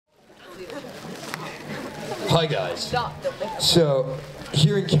Hi guys. So,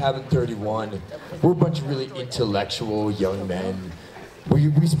 here in Cabin 31, we're a bunch of really intellectual young men. We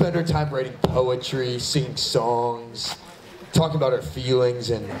spend our time writing poetry, singing songs, talking about our feelings,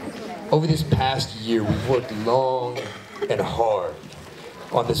 and over this past year we've worked long and hard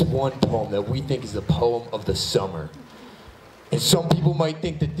on this one poem that we think is the poem of the summer. And some people might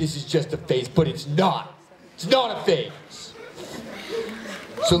think that this is just a phase, but it's not. It's not a phase.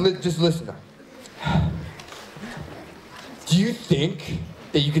 So just listen up. Do you think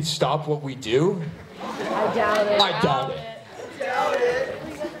that you could stop what we do? I doubt it. I doubt it.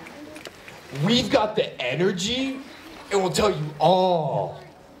 We've got the energy, and we'll tell you all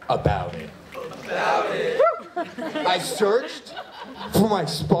about it. I searched for my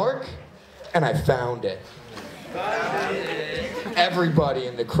spark, and I found it. Everybody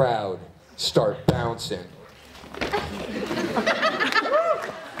in the crowd start bouncing.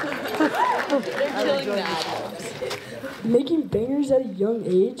 Making bangers at a young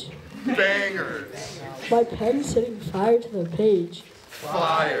age. Bangers. My pen setting fire to the page.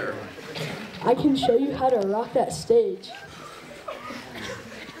 Fire. I can show you how to rock that stage.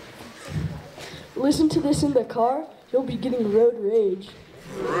 Listen to this in the car, you'll be getting road rage.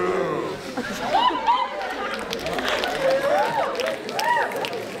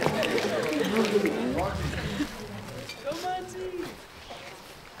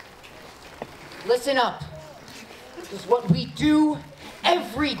 Listen up, because what we do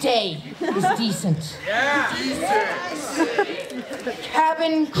every day is decent. Yeah. Decent.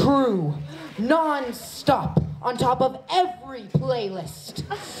 Cabin crew, non-stop, on top of every playlist.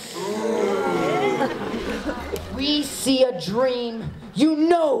 If we see a dream, you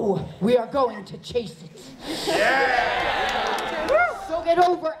know we are going to chase it. Yeah. So get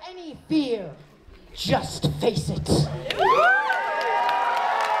over any fear, just face it.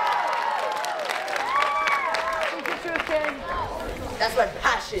 That's my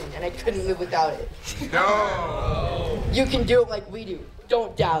passion, and I couldn't live without it. No. You can do it like we do.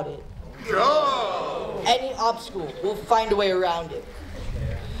 Don't doubt it. Go. Any obstacle, we'll find a way around it.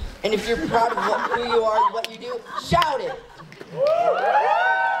 And if you're proud of who you are and what you do, shout it.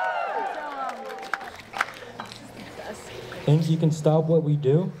 Think you can stop what we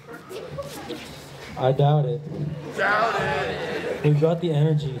do? I doubt it. Doubt it. We've got the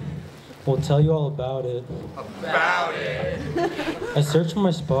energy. We'll tell you all about it. About it. I searched for my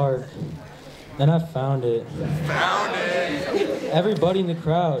spark, then I found it. Found it. Everybody in the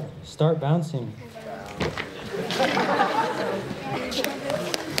crowd, start bouncing.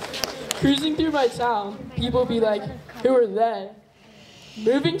 Cruising through my town, people be like, who are they?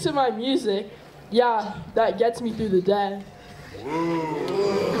 Moving to my music, yeah, that gets me through the day.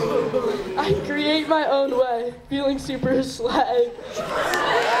 I create my own way, feeling super slay.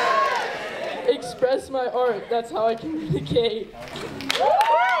 Express my art, that's how I communicate.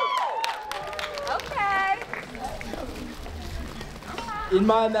 Okay. In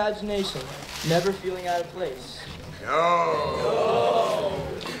my imagination, never feeling out of place. No.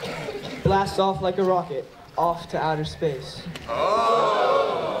 Blast off like a rocket, off to outer space.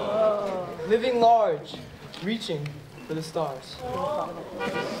 Oh. Living large, reaching for the stars.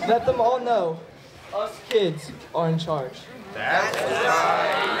 Let them all know, us kids are in charge. That's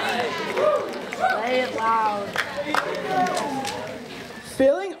right. Say it loud.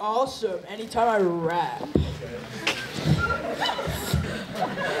 Feeling awesome anytime I rap.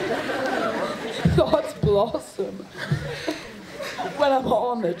 Thoughts blossom when I'm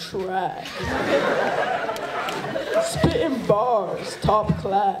on the track. Spitting bars, top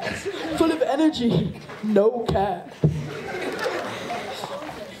class, full of energy, no cap.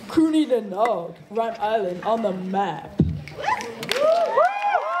 Crew need a nog, Rhyme Island on the map.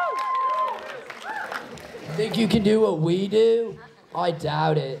 Think you can do what we do? I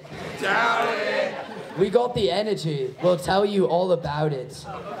doubt it. Doubt it. We got the energy. We'll tell you all about it.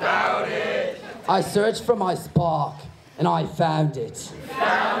 About it. I searched for my spark, and I found it.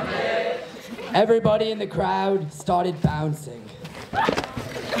 Found it. Everybody in the crowd started bouncing.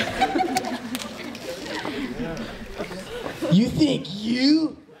 You think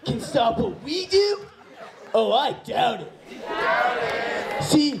you can stop what we do? Oh, I doubt it.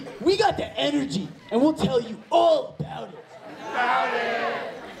 See, we got the energy, and we'll tell you all about it. About it.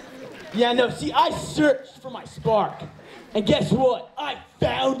 Yeah, no, see, I searched for my spark, and guess what? I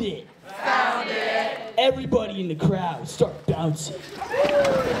found it. Found it. Everybody in the crowd start bouncing.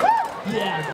 Yeah.